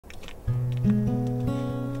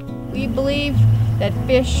believe that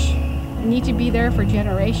fish need to be there for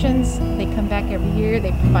generations. They come back every year,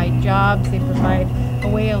 they provide jobs, they provide a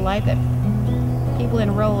way of life that people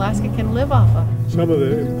in rural Alaska can live off of. Some of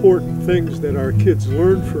the important things that our kids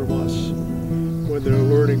learn from us when they're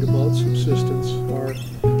learning about subsistence are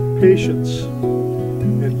patience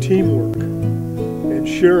and teamwork and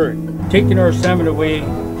sharing. Taking our salmon away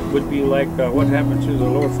would be like what happened to the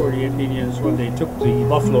lower 48 Indians when they took the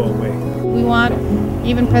buffalo away. We want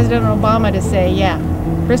even President Obama to say, yeah,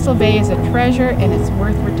 Bristol Bay is a treasure and it's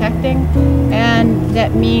worth protecting, and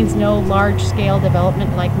that means no large-scale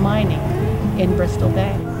development like mining in Bristol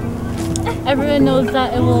Bay. Everyone knows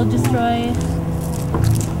that it will destroy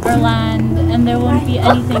our land and there won't be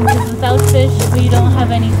anything, because without fish we don't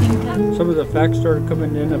have anything to... Some of the facts started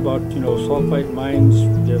coming in about, sulfide mines.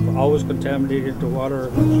 They've always contaminated the water.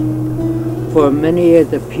 For many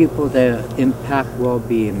of the people, the impact will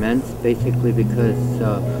be immense, basically because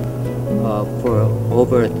for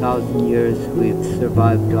over 1,000 years we've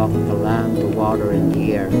survived off the land, the water, and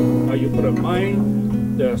the air. You put a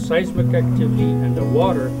mine, the seismic activity, and the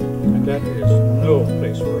water, and that is no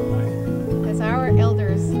place for a mine. Because our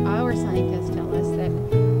elders, our scientists tell us that,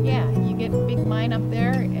 yeah, you get a big mine up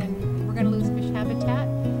there and we're going to lose fish habitat,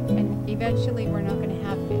 and eventually we're not going to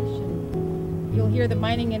have fish. And you'll hear the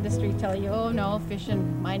mining industry tell you, oh no, fish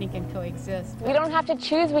and mining can coexist. We don't have to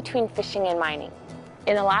choose between fishing and mining.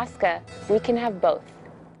 In Alaska, we can have both.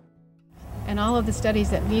 And all of the studies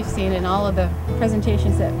that we've seen and all of the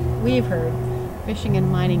presentations that we've heard, fishing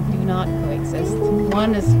and mining do not coexist.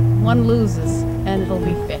 One loses, and it'll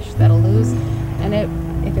be fish that'll lose. And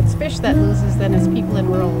if it's fish that loses, then it's people in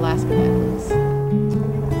rural Alaska that lose.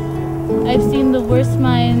 I've seen the worst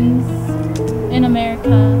mines in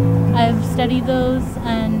America. I've studied those,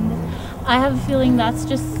 and I have a feeling that's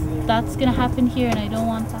gonna happen here, and I don't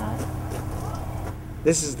want that.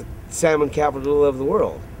 This is the salmon capital of the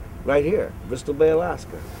world, right here, Bristol Bay,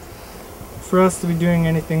 Alaska. For us to be doing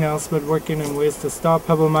anything else but working in ways to stop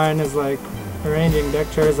Pebble Mine is like arranging deck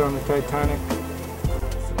chairs on the Titanic.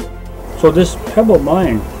 So this Pebble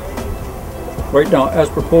Mine, right now, as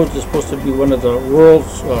proposed, is supposed to be one of the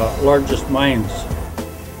world's largest mines.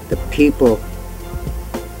 The people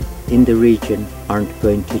in the region aren't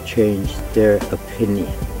going to change their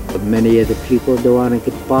opinion, but many of the people don't want to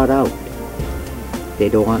get bought out. They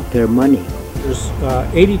don't want their money. There's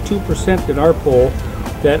 82% in our poll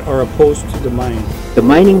that are opposed to the mine. The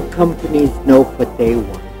mining companies know what they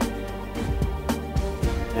want.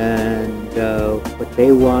 And what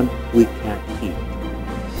they want, we can't eat.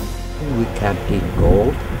 We can't eat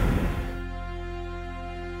gold.